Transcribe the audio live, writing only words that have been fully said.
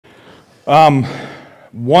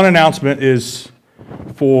One announcement is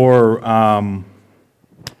for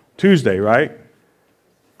Tuesday, right?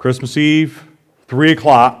 Christmas Eve, 3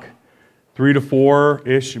 o'clock, 3 to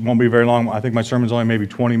 4-ish. It won't be very long. I think my sermon's only maybe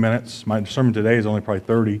 20 minutes. My sermon today is only probably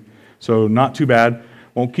 30, so not too bad.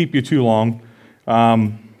 Won't keep you too long.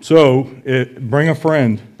 Bring a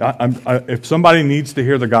friend. If somebody needs to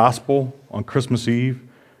hear the gospel on Christmas Eve,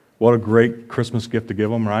 what a great Christmas gift to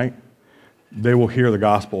give them, right? They will hear the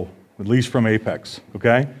gospel, at least from Apex,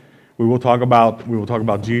 okay? We will talk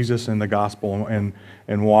about Jesus and the gospel and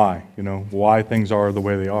why, why things are the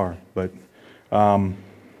way they are. But,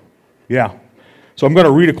 yeah. So I'm going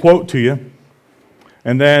to read a quote to you,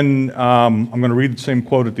 and then I'm going to read the same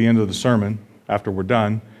quote at the end of the sermon after we're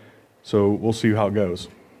done. So we'll see how it goes.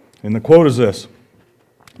 And the quote is this.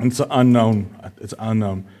 It's unknown.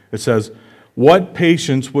 It says, "What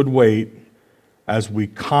patience would wait as we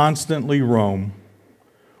constantly roam?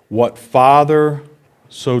 What Father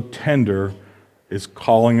so tender is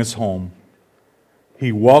calling us home?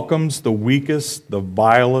 He welcomes the weakest, the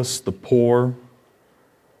vilest, the poor.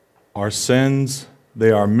 Our sins,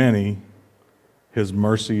 they are many. His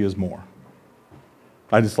mercy is more."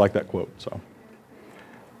 I just like that quote, so.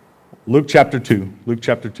 Luke chapter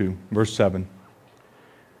 2, verse 7.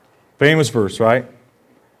 Famous verse, right?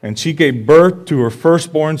 "And she gave birth to her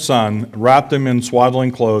firstborn son, wrapped him in swaddling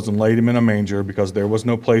clothes, and laid him in a manger, because there was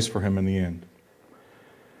no place for him in the inn."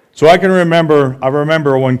 So I remember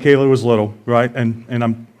when Kaylee was little, right? And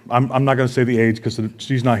I'm not going to say the age because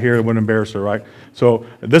she's not here, it wouldn't embarrass her, right? So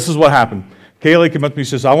this is what happened. Kaylee came up to me and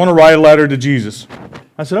says, "I want to write a letter to Jesus."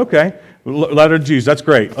 I said, "Okay, letter to Jesus, that's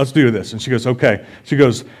great. Let's do this." And she goes, "Okay." She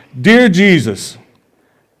goes, "Dear Jesus,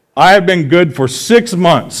 I have been good for 6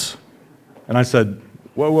 months." And I said,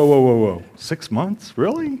 Whoa. 6 months?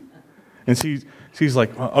 Really? And she's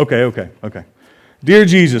like, okay. "Dear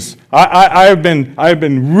Jesus, I have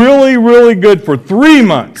been really, really good for 3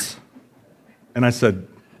 months." And I said,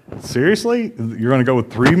 "Seriously? You're going to go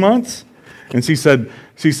with 3 months?" And she said,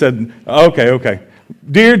 okay.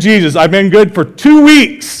 "Dear Jesus, I've been good for 2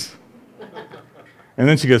 weeks." And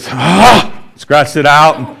then she goes, scratched it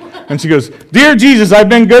out. And she goes, "Dear Jesus, I've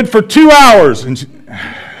been good for 2 hours."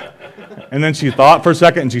 And then she thought for a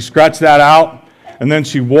second, and she scratched that out. And then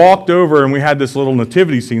she walked over, and we had this little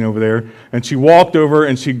nativity scene over there. And she walked over,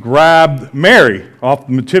 and she grabbed Mary off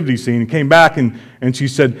the nativity scene and came back, and she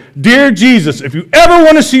said, "Dear Jesus, if you ever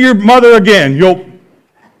want to see your mother again, you'll..."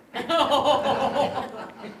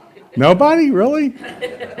 Nobody? Really?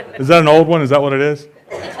 Is that an old one? Is that what it is?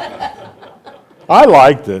 I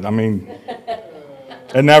liked it. I mean,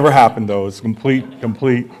 it never happened, though. It's complete.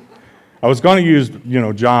 I was going to use,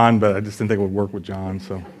 John, but I just didn't think it would work with John.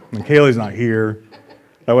 So, and Kaylee's not here.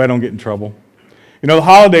 That way I don't get in trouble. The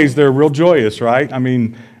holidays, they're real joyous, right? I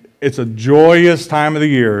mean, it's a joyous time of the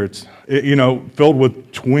year. It's, filled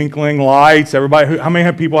with twinkling lights. Everybody, how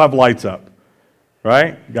many people have lights up?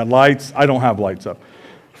 Right? You got lights? I don't have lights up.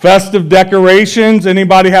 Festive decorations.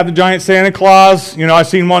 Anybody have the giant Santa Claus? I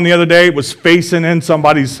seen one the other day. It was facing in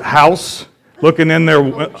somebody's house, looking in there.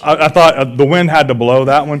 I thought the wind had to blow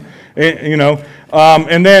that one.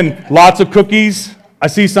 And then lots of cookies. I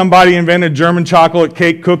see somebody invented German chocolate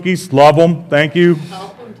cake cookies. Love them. Thank you.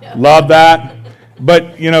 Love that.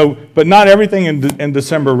 But not everything in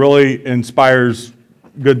December really inspires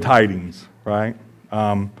good tidings, right?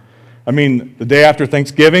 The day after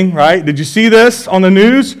Thanksgiving, right? Did you see this on the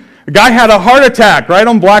news? A guy had a heart attack right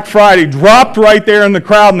on Black Friday, dropped right there in the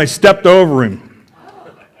crowd, and they stepped over him.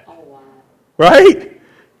 Right?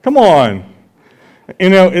 Come on.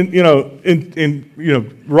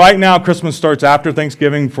 Right now Christmas starts after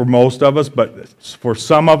Thanksgiving for most of us, but for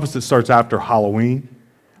some of us it starts after Halloween.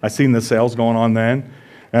 I've seen the sales going on then.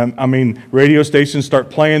 Radio stations start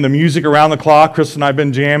playing the music around the clock. Chris and I have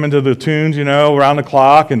been jamming to the tunes, around the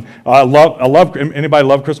clock. And I love. Anybody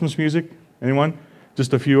love Christmas music? Anyone?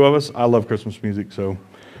 Just a few of us. I love Christmas music. So,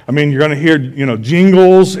 you're going to hear,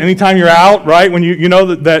 jingles anytime you're out, right? When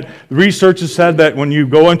that research has said that when you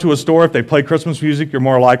go into a store, if they play Christmas music, you're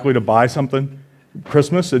more likely to buy something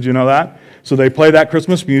Christmas. Did you know that? So they play that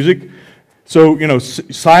Christmas music. So,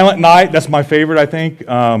 Silent Night, that's my favorite, I think.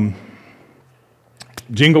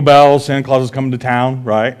 Jingle Bells, Santa Claus is Coming to Town,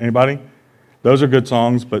 right? Anybody? Those are good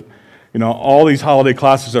songs, but, all these holiday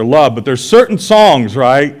classics are loved. But there's certain songs,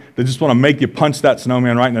 right, that just want to make you punch that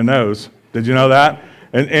snowman right in the nose. Did you know that?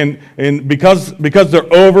 And because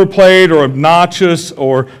they're overplayed or obnoxious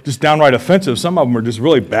or just downright offensive, some of them are just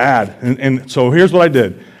really bad. And so here's what I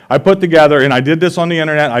did. I put together, and I did this on the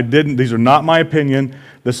internet. These are not my opinion.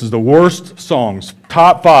 This is the worst songs.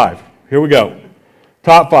 Top 5. Here we go.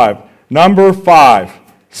 Top 5. Number 5,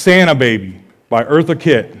 Santa Baby by Eartha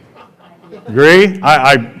Kitt. Agree?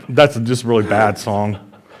 That's just a really bad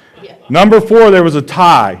song. Number 4, there was a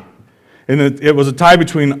tie. And it was a tie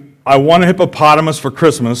between I Want a Hippopotamus for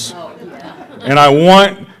Christmas and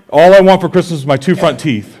All I Want for Christmas is My Two Front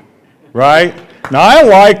Teeth. Right? Now, I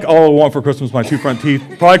like All I Want for Christmas is My Two Front Teeth,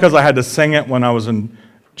 probably because I had to sing it when I was in,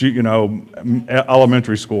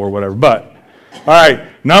 elementary school or whatever. But, all right,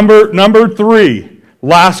 number 3,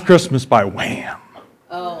 Last Christmas by Wham.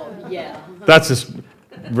 Oh, yeah. That's just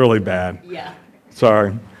really bad. Yeah.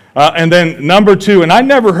 Sorry. And then number 2, and I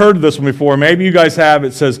never heard of this one before. Maybe you guys have.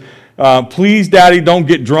 It says, Please, Daddy, Don't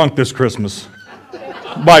Get Drunk This Christmas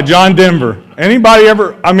by John Denver. Anybody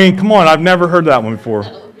ever? I mean, come on. I've never heard that one before.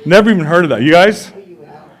 Never even heard of that. You guys?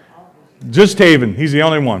 Just Taven. He's the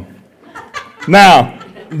only one. Now,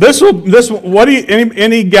 what do you,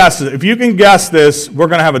 any guesses? If you can guess this, we're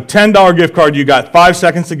going to have a $10 gift card. You got 5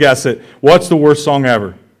 seconds to guess it. What's the worst song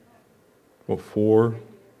ever? What, 4?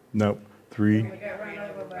 Nope. 3?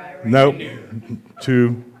 Nope.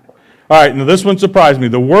 2. All right, now this one surprised me.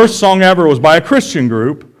 The worst song ever was by a Christian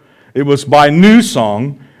group. It was by New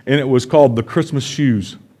Song, and it was called The Christmas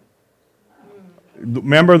Shoes.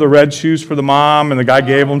 Remember the red shoes for the mom, and the guy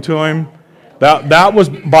gave them to him? That was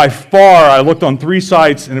by far, I looked on 3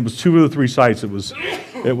 sites, and it was 2 of the 3 sites. It was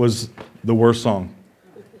the worst song.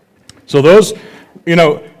 So those,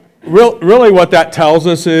 really what that tells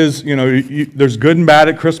us is, there's good and bad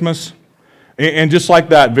at Christmas. And just like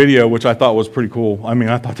that video, which I thought was pretty cool. I mean,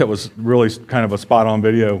 I thought that was really kind of a spot-on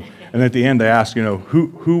video. And at the end, they asked,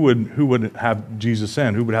 who would have Jesus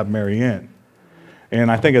in? Who would have Mary in?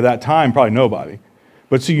 And I think at that time, probably nobody.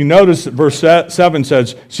 But see, you notice that verse 7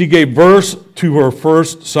 says, she gave birth to her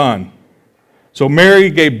first son. So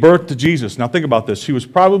Mary gave birth to Jesus. Now think about this. She was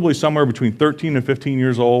probably somewhere between 13 and 15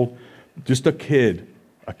 years old, just a kid.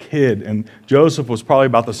 And Joseph was probably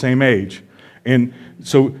about the same age. And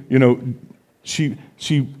so,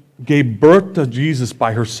 she gave birth to Jesus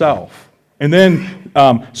by herself. And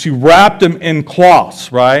then she wrapped him in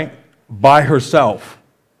cloths, right, by herself,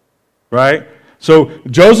 right? So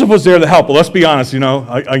Joseph was there to help. But let's be honest, a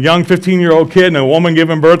young 15-year-old kid and a woman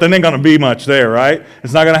giving birth, there ain't going to be much there, right?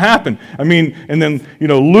 It's not going to happen. I mean, and then,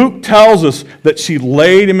 Luke tells us that she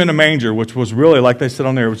laid him in a manger, which was really, like they said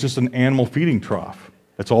on there, it was just an animal feeding trough.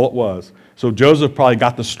 That's all it was. So Joseph probably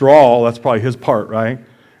got the straw. That's probably his part, right?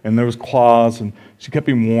 And there was cloths, and she kept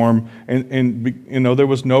him warm, and there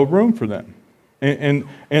was no room for them. And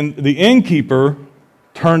the innkeeper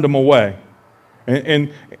turned him away.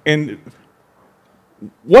 And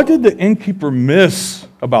what did the innkeeper miss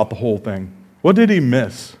about the whole thing? What did he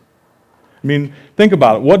miss? I mean, think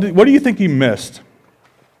about it. What do you think he missed?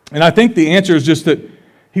 And I think the answer is just that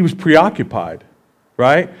he was preoccupied,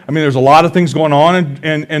 right? I mean, there's a lot of things going on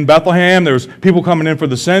in Bethlehem. There was people coming in for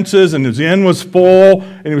the census, and his inn was full,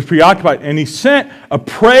 and he was preoccupied. And he sent a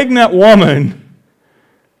pregnant woman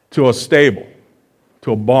to a stable,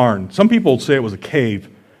 to a barn. Some people say it was a cave.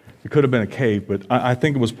 It could have been a cave, but I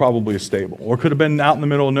think it was probably a stable, or it could have been out in the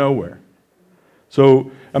middle of nowhere.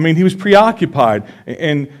 So, I mean, he was preoccupied,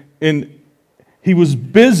 and he was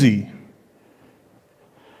busy.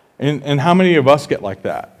 And how many of us get like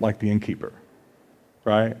that, like the innkeeper,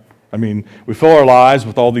 right? I mean, we fill our lives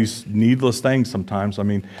with all these needless things sometimes.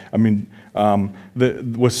 With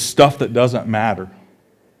stuff that doesn't matter.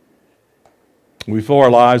 We fill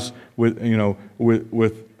our lives with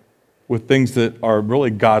things that are really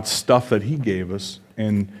God's stuff that He gave us.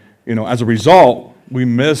 And, as a result, we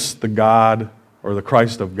miss the God or the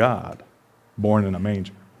Christ of God born in a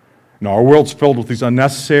manger. Our world's filled with these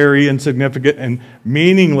unnecessary, insignificant, and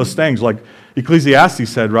meaningless things. Like Ecclesiastes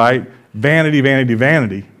said, right? Vanity, vanity,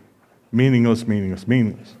 vanity. Meaningless, meaningless,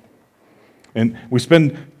 meaningless. And we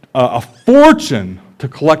spend a fortune to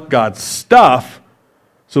collect God's stuff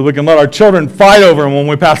so we can let our children fight over them when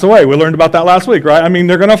we pass away. We learned about that last week, right? I mean,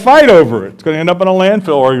 they're going to fight over it. It's going to end up in a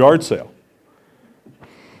landfill or a yard sale.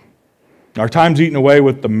 Our time's eaten away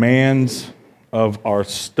with demands of our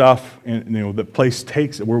stuff, and the place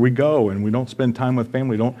takes it where we go, and we don't spend time with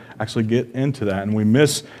family. We don't actually get into that, and we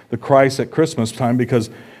miss the Christ at Christmas time because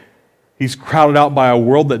He's crowded out by a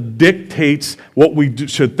world that dictates what we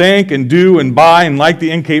should think and do and buy, and like the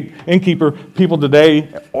innkeeper, people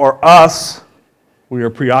today, or us, we are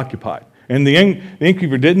preoccupied. And the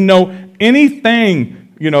innkeeper didn't know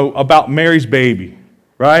anything, about Mary's baby,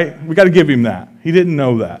 right? We got to give him that. He didn't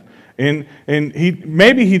know that. And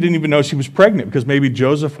maybe he didn't even know she was pregnant because maybe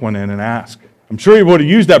Joseph went in and asked. I'm sure he would have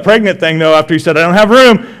used that pregnant thing, though, after he said, I don't have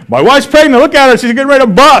room. My wife's pregnant. Look at her. She's getting ready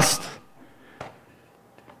to bust.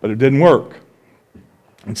 But it didn't work.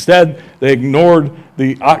 Instead, they ignored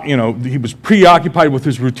he was preoccupied with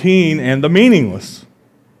his routine and the meaningless.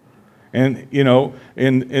 And,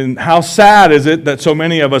 and how sad is it that so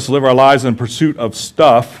many of us live our lives in pursuit of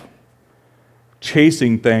stuff,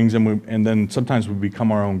 chasing things, and then sometimes we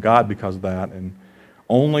become our own God because of that, and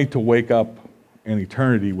only to wake up in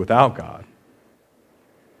eternity without God.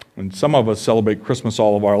 And some of us celebrate Christmas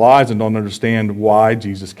all of our lives and don't understand why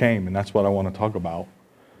Jesus came, and that's what I want to talk about.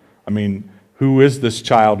 I mean, who is this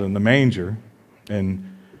child in the manger? And,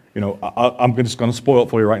 I'm just going to spoil it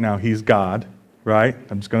for you right now. He's God, right?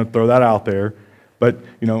 I'm just going to throw that out there. But,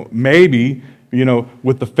 maybe,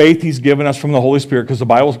 with the faith he's given us from the Holy Spirit, because the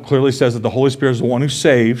Bible clearly says that the Holy Spirit is the one who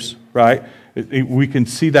saves, right? We can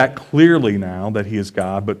see that clearly now that he is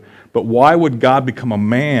God. But why would God become a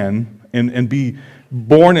man and be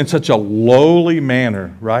born in such a lowly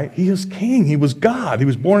manner, right? He is king. He was God. He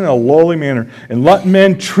was born in a lowly manner and let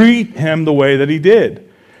men treat him the way that he did.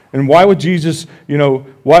 And why would Jesus, it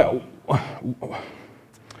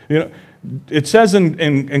says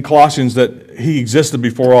in Colossians that he existed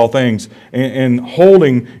before all things and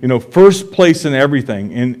holding, first place in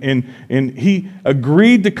everything. And he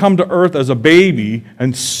agreed to come to earth as a baby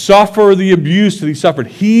and suffer the abuse that he suffered.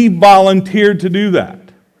 He volunteered to do that.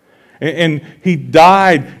 And he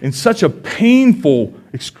died in such a painful,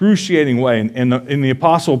 excruciating way. And in the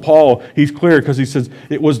Apostle Paul, he's clear because he says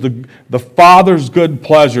it was the Father's good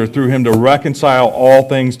pleasure through him to reconcile all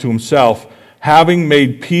things to himself, having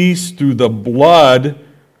made peace through the blood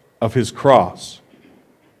of his cross.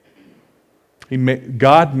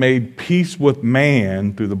 God made peace with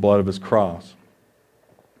man through the blood of his cross.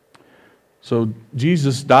 So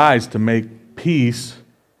Jesus dies to make peace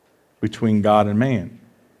between God and man.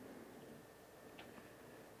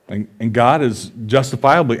 And God is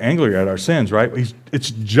justifiably angry at our sins, right?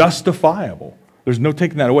 It's justifiable. There's no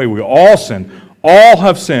taking that away. We all sin. All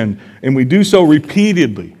have sinned, and we do so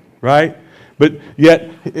repeatedly, right? But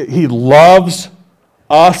yet, he loves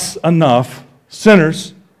us enough,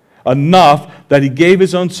 sinners, enough that he gave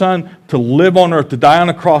his own son to live on earth, to die on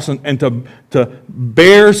a cross, and to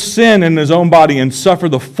bear sin in his own body and suffer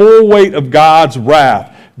the full weight of God's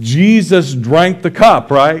wrath. Jesus drank the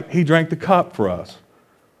cup, right? He drank the cup for us.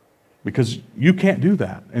 Because you can't do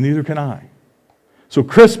that, and neither can I. So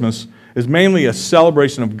Christmas is mainly a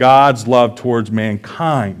celebration of God's love towards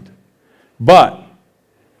mankind. But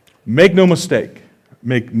make no mistake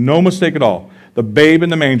at all, the babe in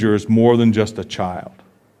the manger is more than just a child.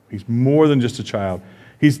 He's more than just a child.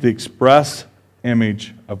 He's the express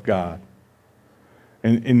image of God.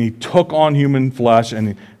 And he took on human flesh,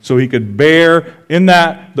 and so he could bear in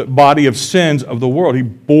that the body of sins of the world. He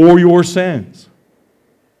bore your sins.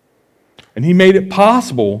 And he made it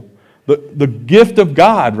possible, the gift of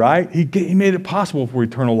God, right? He made it possible for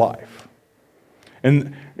eternal life.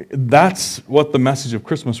 And that's what the message of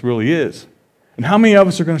Christmas really is. And how many of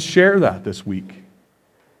us are going to share that this week?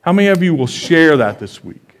 How many of you will share that this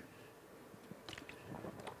week?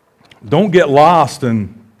 Don't get lost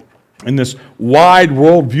in this wide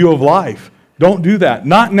world view of life. Don't do that.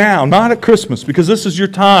 Not now, not at Christmas, because this is your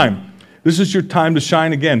time. This is your time to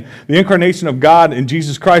shine again. The incarnation of God in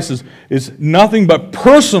Jesus Christ is nothing but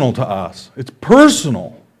personal to us. It's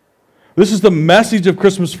personal. This is the message of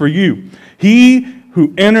Christmas for you. He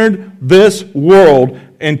who entered this world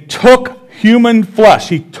and took human flesh,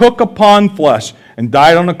 he took upon flesh and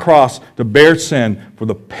died on the cross to bear sin for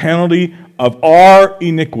the penalty of our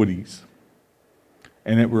iniquities.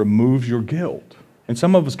 And it removes your guilt. And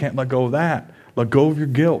some of us can't let go of that. Let go of your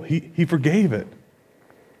guilt. He forgave it.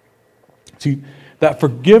 See, that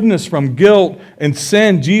forgiveness from guilt and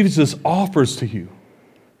sin Jesus offers to you.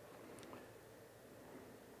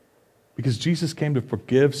 Because Jesus came to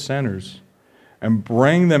forgive sinners and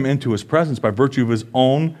bring them into his presence by virtue of his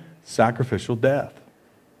own sacrificial death.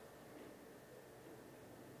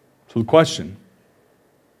 So the question,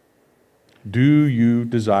 do you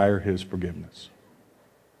desire his forgiveness?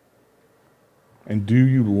 And do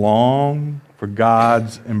you long for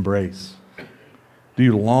God's embrace? Do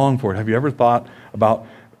you long for it? Have you ever thought about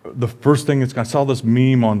the first thing I saw this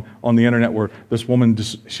meme on the internet where this woman,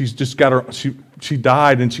 she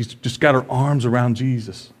died and she's just got her arms around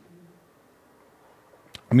Jesus.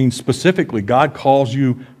 I mean, specifically, God calls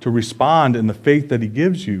you to respond in the faith that he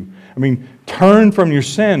gives you. I mean, turn from your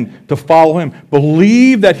sin to follow him.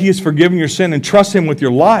 Believe that he has forgiven your sin and trust him with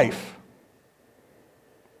your life.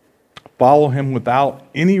 Follow him without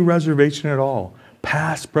any reservation at all.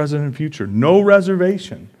 Past, present, and future. No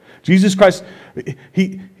reservation. Jesus Christ,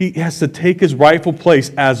 he has to take his rightful place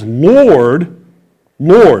as Lord.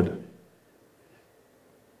 Lord.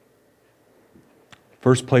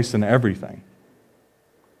 First place in everything.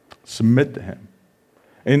 Submit to him.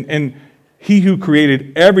 And he who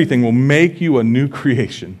created everything will make you a new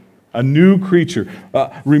creation, a new creature,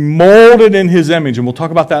 remolded in his image. And we'll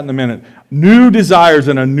talk about that in a minute. New desires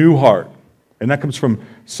and a new heart. And that comes from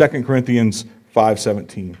 2 Corinthians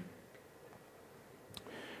 5:17.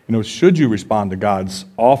 Should you respond to God's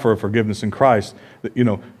offer of forgiveness in Christ,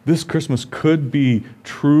 this Christmas could be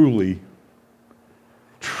truly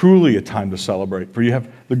a time to celebrate. For you have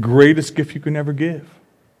the greatest gift you can ever give.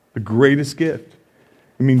 The greatest gift.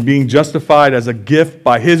 Being justified as a gift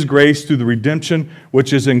by his grace through the redemption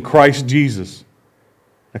which is in Christ Jesus.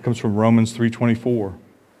 That comes from Romans 3:24.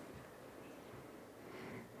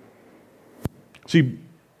 See,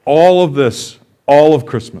 all of this, all of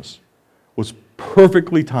Christmas, was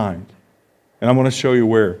perfectly timed. And I'm going to show you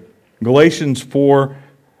where. Galatians 4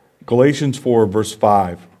 verse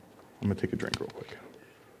 5. I'm going to take a drink real quick.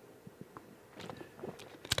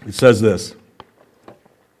 It says this.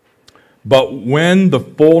 But when the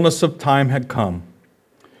fullness of time had come,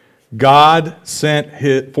 God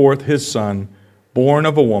sent forth his Son, born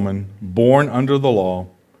of a woman, born under the law,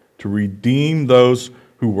 to redeem those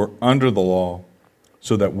who were under the law,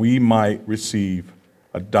 so that we might receive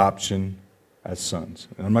adoption as sons.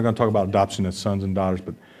 And I'm not going to talk about adoption as sons and daughters,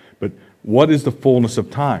 but what is the fullness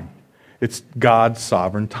of time? It's God's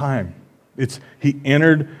sovereign time. He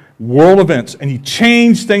entered world events and he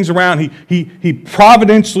changed things around. He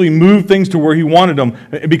providentially moved things to where he wanted them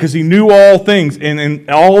because he knew all things, and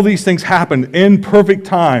all of these things happened in perfect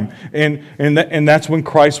time. And that's when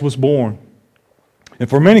Christ was born. And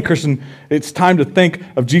for many Christians, it's time to think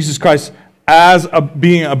of Jesus Christ as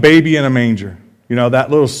being a baby in a manger.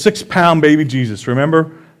 That little 6-pound baby Jesus,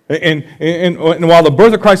 remember? And while the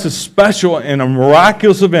birth of Christ is special and a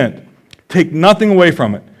miraculous event, take nothing away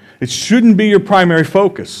from it. It shouldn't be your primary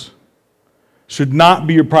focus. Should not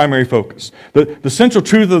be your primary focus. The central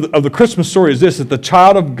truth of the Christmas story is this, that the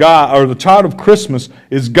child of God, or the child of Christmas,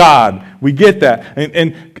 is God. We get that.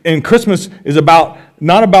 And Christmas is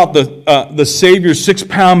not about the Savior's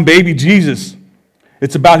 6-pound baby Jesus.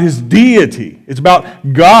 It's about his deity. It's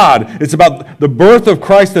about God. It's about the birth of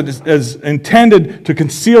Christ that is intended to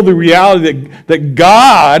conceal the reality that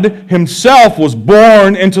God himself was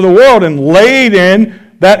born into the world and laid in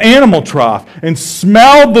that animal trough and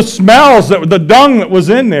smelled the smells, the dung that was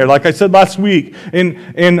in there, like I said last week,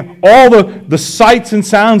 and all the sights and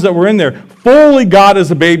sounds that were in there. Fully God as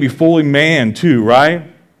a baby, fully man too, right?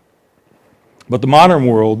 But the modern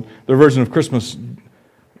world, their version of Christmas,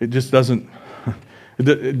 it just doesn't...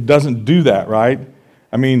 It doesn't do that, right?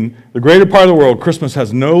 The greater part of the world, Christmas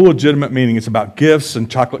has no legitimate meaning. It's about gifts and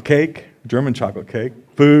chocolate cake, German chocolate cake,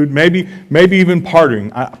 food, maybe even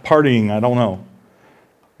partying. I don't know.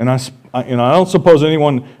 And I don't suppose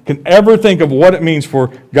anyone can ever think of what it means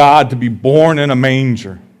for God to be born in a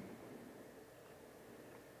manger.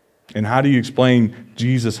 And how do you explain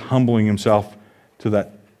Jesus humbling himself to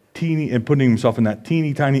that teeny, and putting himself in that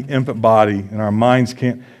teeny tiny infant body, and our minds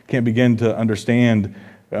can't begin to understand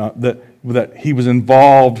that he was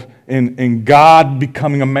involved in God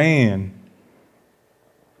becoming a man.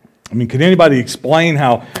 Can anybody explain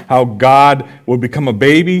how God would become a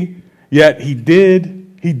baby? Yet he did.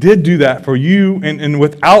 He did do that for you, and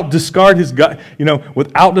without discarding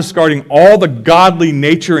all the godly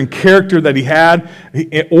nature and character that he had,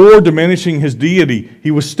 or diminishing his deity.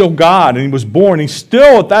 He was still God, and he was born. He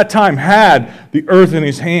still, at that time, had the earth in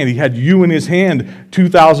his hand. He had you in his hand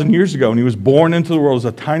 2,000 years ago, and he was born into the world as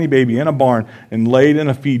a tiny baby in a barn and laid in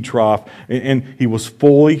a feed trough. And he was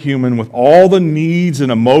fully human with all the needs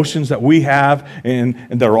and emotions that we have, and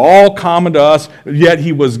they're all common to us. Yet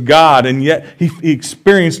he was God, and yet he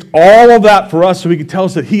experienced all of that for us, so he could tell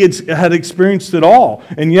us that he had experienced it all.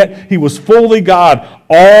 And yet he was fully God,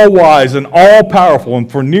 all wise and all powerful. And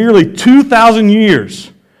for nearly 2,000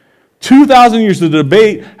 years, the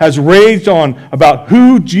debate has raged on about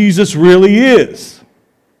who Jesus really is.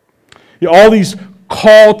 All these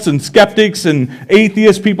cults and skeptics and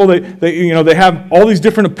atheist people, they have all these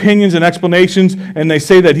different opinions and explanations, and they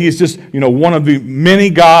say that he's just one of the many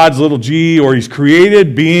gods, little g, or he's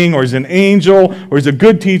created being, or he's an angel, or he's a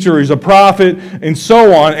good teacher, or he's a prophet, and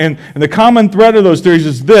so on. And the common thread of those theories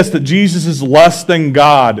is this, that Jesus is less than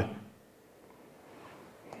God.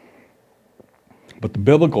 But the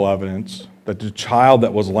biblical evidence that the child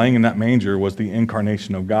that was laying in that manger was the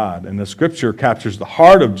incarnation of God. And the Scripture captures the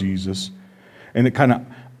heart of Jesus, and it kind of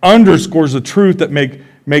underscores the truth that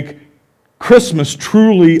make Christmas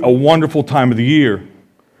truly a wonderful time of the year.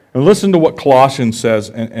 And listen to what Colossians says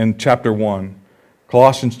in chapter 1.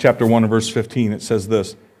 Colossians chapter 1 and verse 15, it says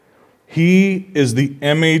this: He is the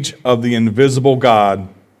image of the invisible God,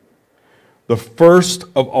 the first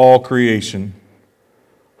of all creation.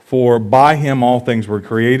 For by him all things were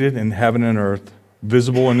created in heaven and earth,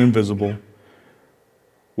 visible and invisible,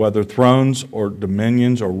 whether thrones or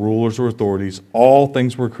dominions or rulers or authorities, all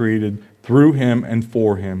things were created through him and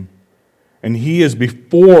for him. And he is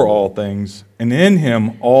before all things, and in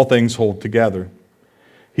him all things hold together.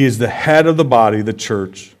 He is the head of the body, the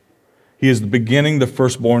church. He is the beginning, the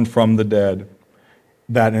firstborn from the dead,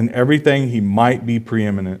 that in everything he might be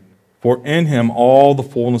preeminent. For in him all the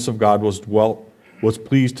fullness of God was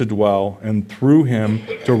pleased to dwell, and through him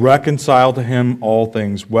to reconcile to him all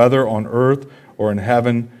things, whether on earth or in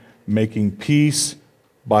heaven, making peace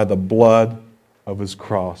by the blood of his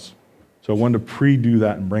cross. So I wanted to pre-do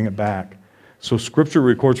that and bring it back. So Scripture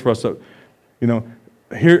records for us that,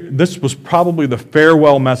 here, this was probably the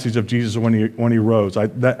farewell message of Jesus when he rose.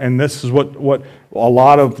 And this is what a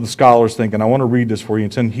lot of the scholars think, and I want to read this for you.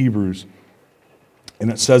 It's in Hebrews.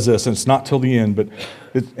 And it says this, and it's not till the end, but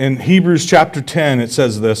in Hebrews chapter 10, it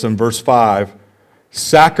says this in verse 5,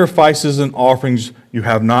 sacrifices and offerings you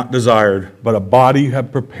have not desired, but a body you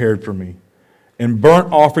have prepared for me. In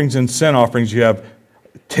burnt offerings and sin offerings you have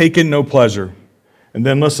taken no pleasure. And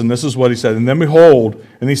then listen, this is what he said. And then behold,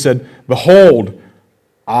 and he said, behold,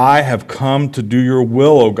 I have come to do your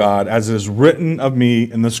will, O God, as it is written of me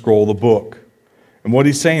in the scroll of the book. And what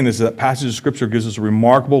he's saying is that passage of Scripture gives us a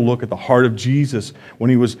remarkable look at the heart of Jesus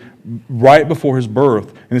when he was right before his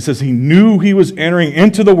birth. And it says he knew he was entering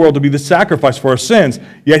into the world to be the sacrifice for our sins,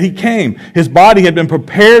 yet he came. His body had been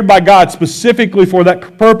prepared by God specifically for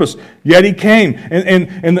that purpose, yet he came.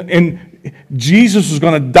 And Jesus was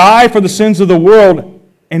going to die for the sins of the world,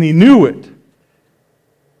 and he knew it.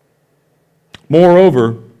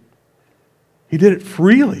 Moreover, he did it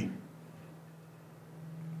freely.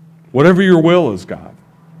 Whatever your will is, God.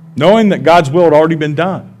 Knowing that God's will had already been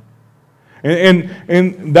done.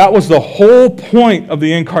 And that was the whole point of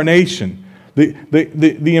the incarnation.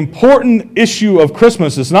 The important issue of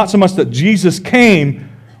Christmas is not so much that Jesus came,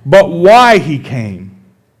 but why he came.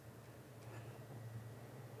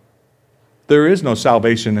 There is no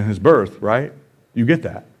salvation in his birth, right? You get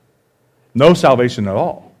that. No salvation at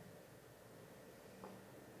all.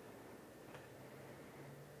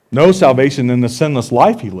 No salvation in the sinless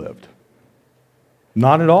life he lived.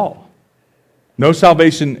 Not at all. No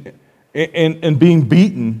salvation in being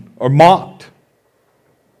beaten or mocked.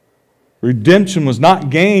 Redemption was not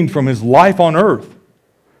gained from his life on earth.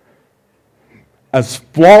 As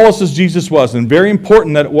flawless as Jesus was, and very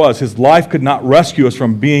important that it was, his life could not rescue us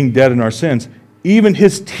from being dead in our sins. Even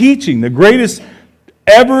his teaching, the greatest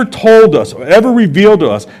ever told us, or ever revealed to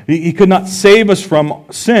us, he could not save us from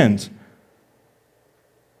sins.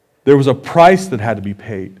 There was a price that had to be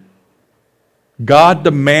paid. God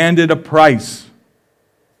demanded a price.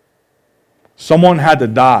 Someone had to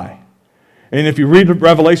die. And if you read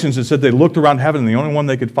Revelations, it said they looked around heaven and the only one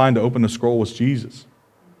they could find to open the scroll was Jesus.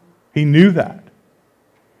 He knew that.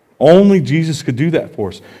 Only Jesus could do that for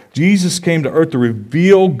us. Jesus came to earth to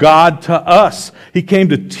reveal God to us. He came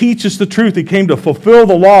to teach us the truth. He came to fulfill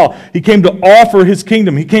the law. He came to offer his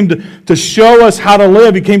kingdom. He came to show us how to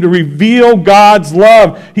live. He came to reveal God's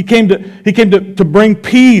love. He came to bring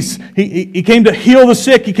peace. He came to heal the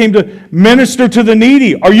sick. He came to minister to the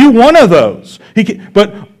needy. Are you one of those?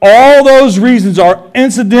 But all those reasons are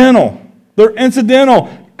incidental. They're incidental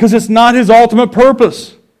because it's not his ultimate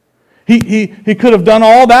purpose. He could have done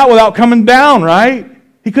all that without coming down, right?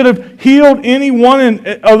 He could have healed any one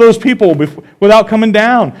of those people without coming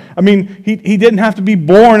down. I mean, he didn't have to be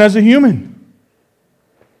born as a human.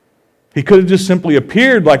 He could have just simply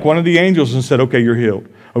appeared like one of the angels and said, okay, you're healed.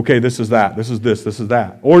 Okay, this is that. This is this. This is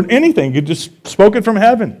that. Or anything. He just spoke it from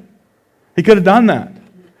heaven. He could have done that.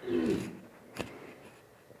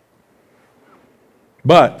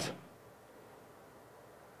 But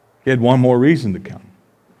he had one more reason to come.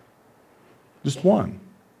 Just one.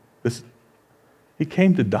 He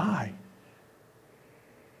came to die.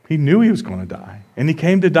 He knew he was going to die, and he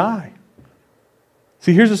came to die.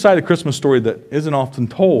 See, here's a side of Christmas story that isn't often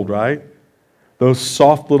told, right? Those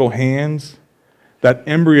soft little hands, that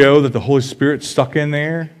embryo that the Holy Spirit stuck in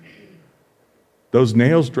there, those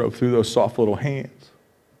nails drove through those soft little hands.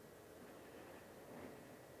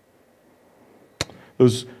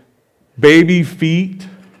 Those baby feet,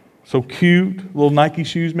 so cute, little Nike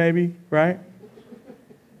shoes maybe, right?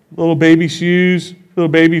 Little baby shoes, little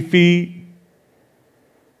baby feet,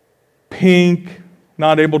 pink,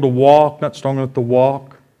 not able to walk, not strong enough to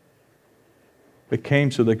walk. They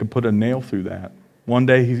came so they could put a nail through that. One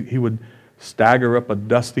day he would stagger up a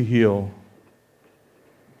dusty hill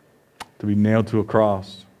to be nailed to a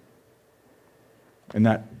cross. And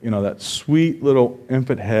that sweet little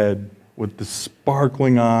infant head with the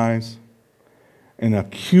sparkling eyes and a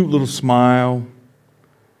cute little smile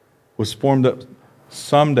was formed up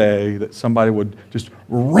someday that somebody would just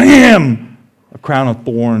ram a crown of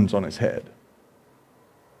thorns on his head.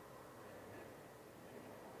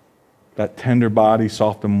 That tender body,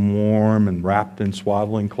 soft and warm and wrapped in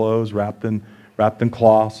swaddling clothes, wrapped in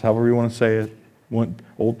cloths, however you want to say it,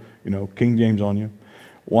 old, King James on you,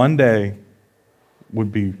 one day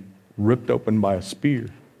would be ripped open by a spear.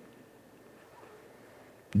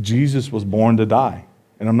 Jesus was born to die.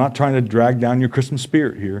 And I'm not trying to drag down your Christmas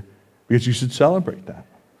spirit here, because you should celebrate that.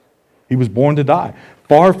 He was born to die.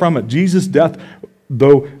 Far from it. Jesus' death,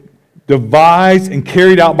 though devised and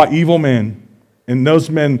carried out by evil men, and those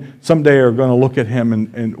men someday are going to look at him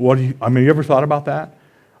and what do you ever thought about that?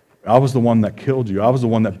 I was the one that killed you. I was the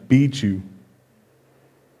one that beat you.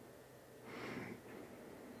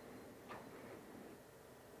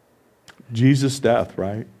 Jesus' death,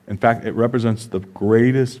 right? In fact, it represents the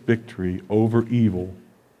greatest victory over evil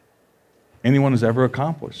anyone has ever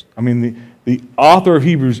accomplished. The author of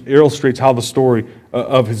Hebrews illustrates how the story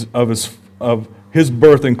of his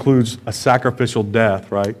birth includes a sacrificial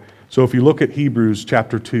death, right? So if you look at Hebrews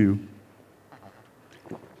chapter 2,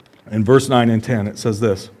 in verse 9 and 10, it says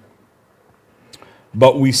this: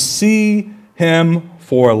 "But we see him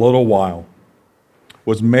for a little while,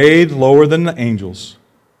 was made lower than the angels,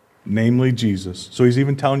 namely Jesus." So he's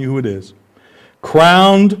even telling you who it is.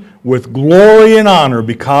 "Crowned with glory and honor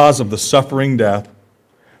because of the suffering death,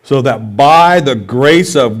 so that by the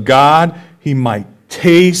grace of God he might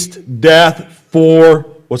taste death for,"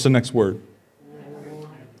 what's the next word?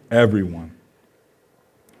 Everyone.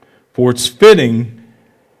 "For it's fitting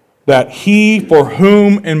that he for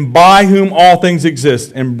whom and by whom all things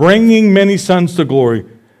exist, and bringing many sons to glory,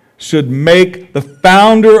 should make the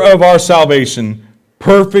founder of our salvation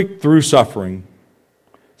perfect through suffering.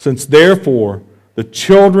 Since therefore the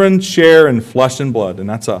children share in flesh and blood," and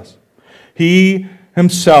that's us, "he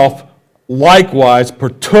himself likewise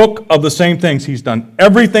partook of the same things." He's done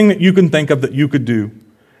everything that you can think of that you could do.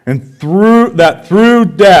 "And through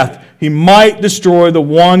death he might destroy the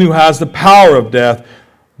one who has the power of death,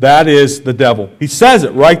 that is, the devil." He says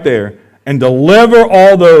it right there. "And deliver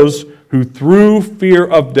all those who through fear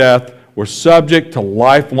of death were subject to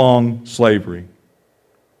lifelong slavery."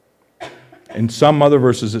 In some other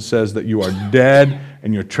verses it says that you are dead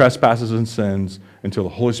in your trespasses and sins until the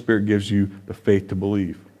Holy Spirit gives you the faith to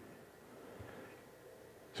believe.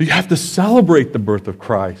 So you have to celebrate the birth of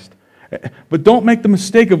Christ. But don't make the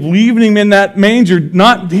mistake of leaving him in that manger.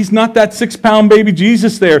 He's not that 6-pound baby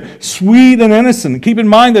Jesus there, sweet and innocent. Keep in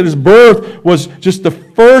mind that his birth was just the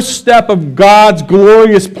first step of God's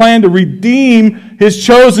glorious plan to redeem his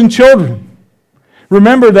chosen children.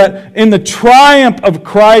 Remember that in the triumph of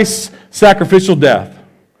Christ's sacrificial death,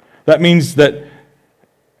 that means that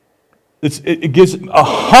it gives a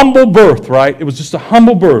humble birth, right? It was just a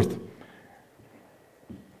humble birth.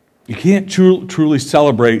 You can't truly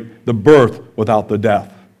celebrate the birth without the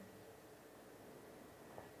death.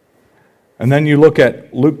 And then you look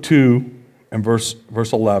at Luke 2 and verse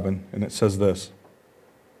 11, and it says this: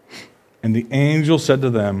 "And the angel said to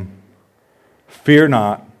them, Fear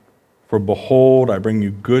not, for behold, I bring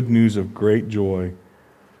you good news of great joy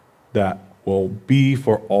that will be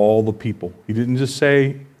for all the people." He didn't just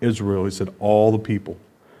say Israel, he said all the people.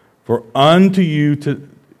 "For unto you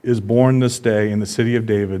is born this day in the city of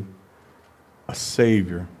David a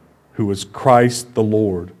Savior, who is Christ the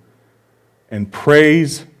Lord." And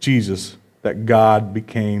praise Jesus that God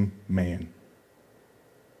became man.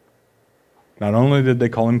 Not only did they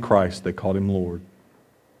call him Christ, they called him Lord.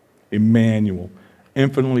 Emmanuel,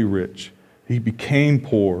 infinitely rich. He became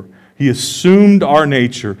poor. He assumed our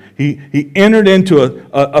nature. He entered into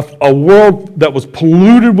a world that was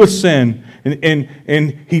polluted with sin.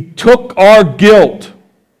 And he took our guilt,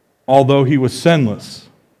 although he was sinless.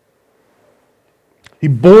 He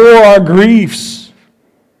bore our griefs.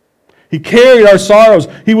 He carried our sorrows.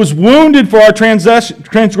 He was wounded for our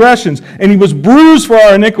transgressions, and he was bruised for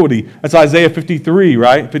our iniquity. That's Isaiah 53,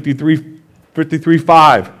 right?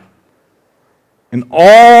 53:5. And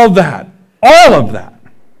all of that,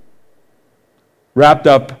 wrapped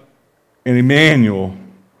up in Emmanuel,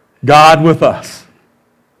 God with us.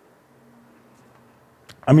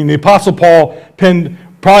 The Apostle Paul penned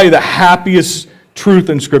probably the happiest truth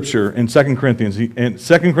in Scripture in 2 Corinthians. In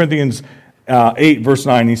 2 Corinthians 8, verse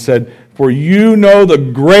 9, he said, "For you know the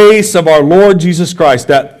grace of our Lord Jesus Christ,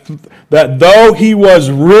 that though he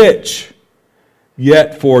was rich,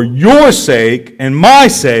 yet for your sake and my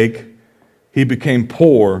sake he became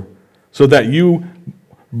poor, so that you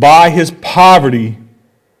by his poverty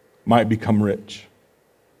might become rich."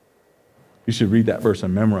 You should read that verse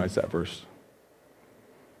and memorize that verse.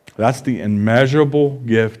 That's the immeasurable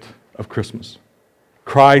gift of Christmas.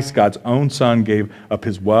 Christ, God's own Son, gave up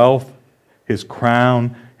his wealth, his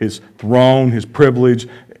crown, his throne, his privilege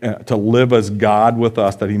to live as God with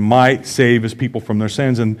us, that he might save his people from their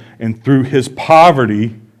sins, and through his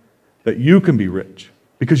poverty, that you can be rich,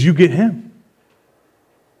 because you get him.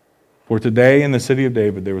 For today in the city of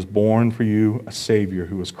David there was born for you a Savior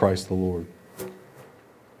who is Christ the Lord.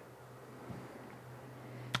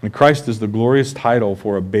 And Christ is the glorious title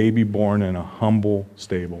for a baby born in a humble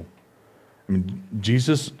stable. I mean,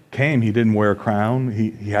 Jesus came, he didn't wear a crown,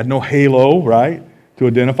 he had no halo, right, to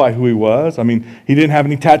identify who he was. I mean, he didn't have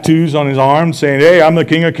any tattoos on his arm saying, hey, I'm the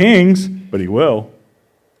King of Kings, but he will.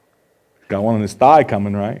 He's got one on his thigh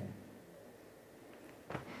coming, right?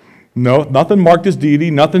 No, nothing marked his deity,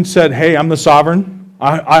 nothing said, hey, I'm the sovereign.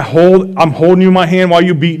 I'm holding you in my hand while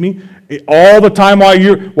you beat me. All the time while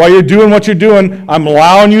you're doing what you're doing, I'm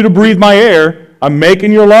allowing you to breathe my air. I'm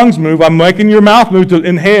making your lungs move. I'm making your mouth move to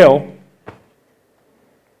inhale.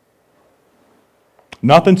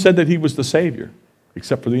 Nothing said that he was the Savior,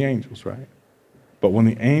 except for the angels, right? But when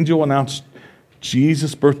the angel announced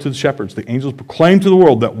Jesus' birth to the shepherds, the angels proclaimed to the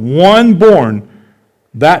world that one born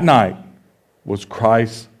that night was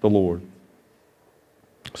Christ the Lord.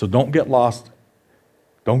 So don't get lost.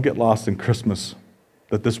 Don't get lost in Christmas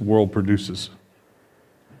that this world produces.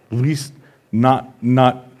 At least not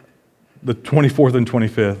the 24th and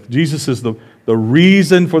 25th. Jesus is the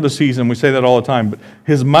reason for the season. We say that all the time. But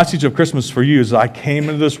his message of Christmas for you is, I came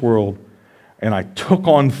into this world and I took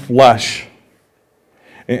on flesh.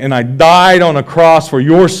 And I died on a cross for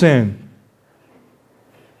your sin.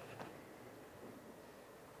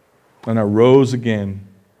 And I rose again.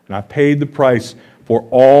 And I paid the price for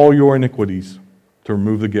all your iniquities to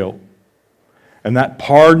remove the guilt. And that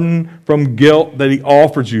pardon from guilt that he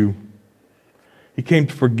offers you, he came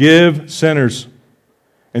to forgive sinners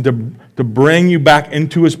and to bring you back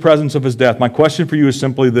into his presence of his death. My question for you is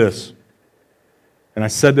simply this, and I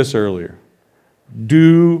said this earlier.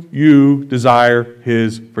 Do you desire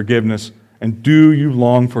his forgiveness, and do you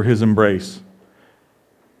long for his embrace?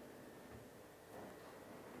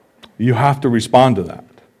 You have to respond to that.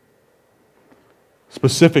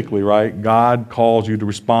 Specifically, right, God calls you to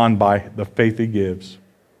respond by the faith he gives.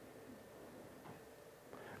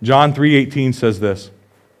 John 3:18 says this,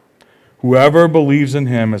 whoever believes in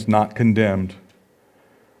him is not condemned,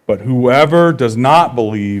 but whoever does not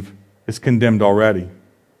believe is condemned already,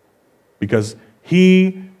 because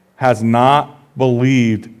he has not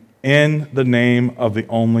believed in the name of the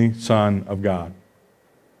only Son of God.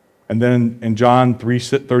 And then in John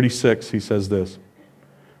 3:36, he says this,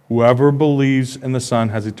 whoever believes in the Son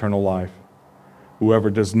has eternal life. Whoever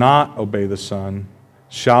does not obey the Son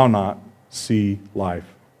shall not see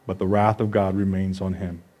life, but the wrath of God remains on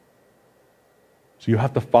him. So you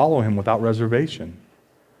have to follow him without reservation.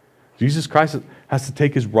 Jesus Christ has to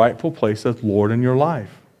take his rightful place as Lord in your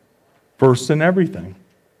life, first in everything.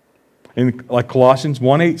 And like Colossians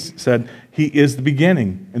 1:8 said, he is the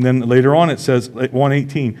beginning. And then later on it says,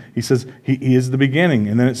 1:18, he says he is the beginning.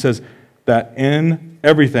 And then it says that in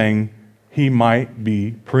everything he might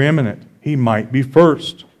be preeminent. He might be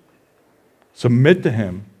first. Submit to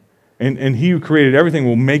him. And he who created everything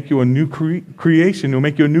will make you a new creation. He'll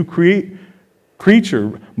make you a new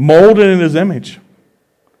creature, molded in his image,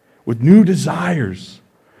 with new desires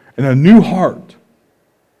and a new heart.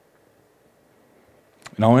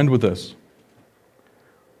 And I'll end with this.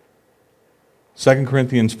 2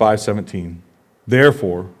 Corinthians 5:17.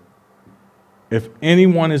 Therefore, if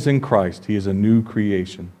anyone is in Christ, he is a new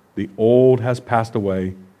creation. The old has passed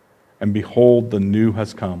away, and behold, the new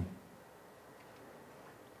has come.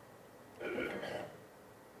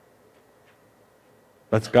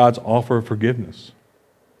 That's God's offer of forgiveness.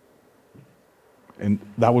 And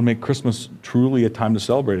that would make Christmas truly a time to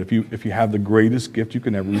celebrate. If you have the greatest gift you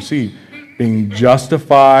can ever receive, being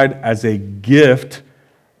justified as a gift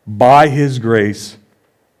by his grace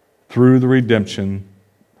through the redemption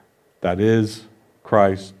that is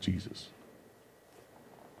Christ Jesus.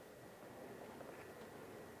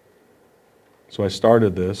 So I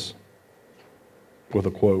started this with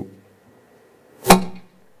a quote.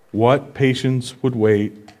 What patience would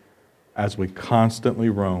wait as we constantly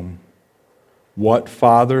roam? What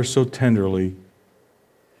Father so tenderly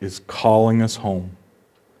is calling us home?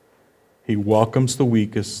 He welcomes the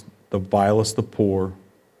weakest, the vilest, the poor.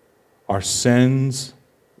 Our sins,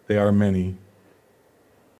 they are many,